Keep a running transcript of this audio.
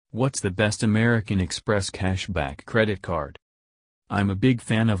What's the best American Express cashback credit card? I'm a big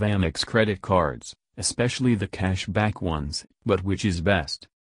fan of Amex credit cards, especially the cashback ones, but which is best?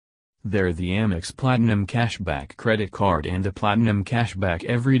 They're the Amex Platinum Cashback credit card and the Platinum Cashback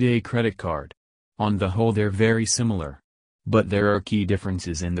Everyday credit card. On the whole they're very similar. But there are key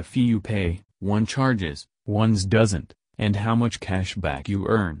differences in the fee you pay, one charges, one's doesn't, and how much cashback you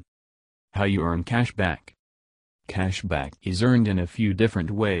earn. How you earn cashback. Cashback is earned in a few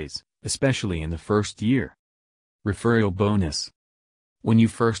different ways, especially in the first year. Referral bonus. When you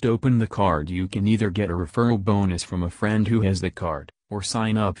first open the card you can either get a referral bonus from a friend who has the card, or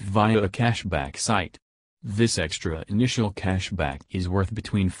sign up via a cashback site. This extra initial cashback is worth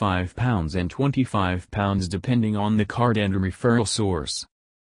between £5 and £25 depending on the card and referral source.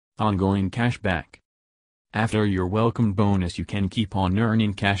 Ongoing cashback. After your welcome bonus you can keep on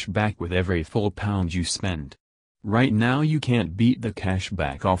earning cashback with every full pound you spend. Right now you can't beat the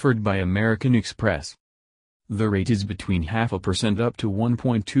cashback offered by American Express. The rate is between 0.5% up to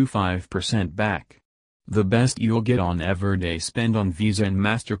 1.25% back. The best you'll get on everyday spend on Visa and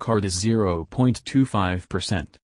MasterCard is 0.25%.